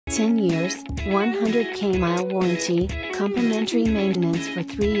10 years, 100k mile warranty, complimentary maintenance for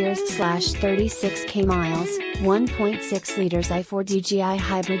 3 years/36k miles, 1.6 liters i4 DGI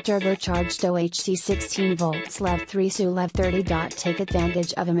hybrid turbocharged OHC 16 volts LEV 3 SU LEV 30. Take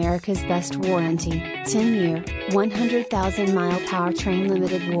advantage of America's best warranty, 10-year, 100,000 mile powertrain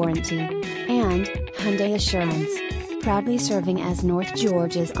limited warranty, and Hyundai Assurance. Proudly serving as North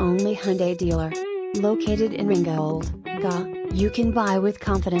Georgia's only Hyundai dealer. Located in Ringgold, GA, you can buy with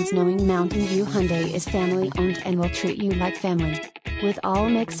confidence knowing Mountain View Hyundai is family owned and will treat you like family. With all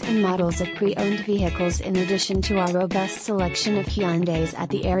makes and models of pre-owned vehicles in addition to our robust selection of Hyundais at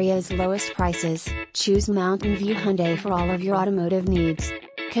the area's lowest prices, choose Mountain View Hyundai for all of your automotive needs.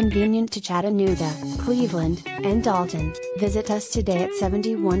 Convenient to Chattanooga, Cleveland, and Dalton. Visit us today at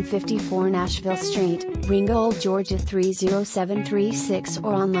 7154 Nashville Street, Ringgold, Georgia 30736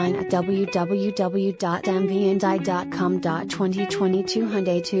 or online at www.mvhyundai.com. 2022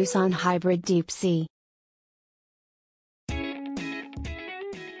 Hyundai Tucson Hybrid Deep Sea.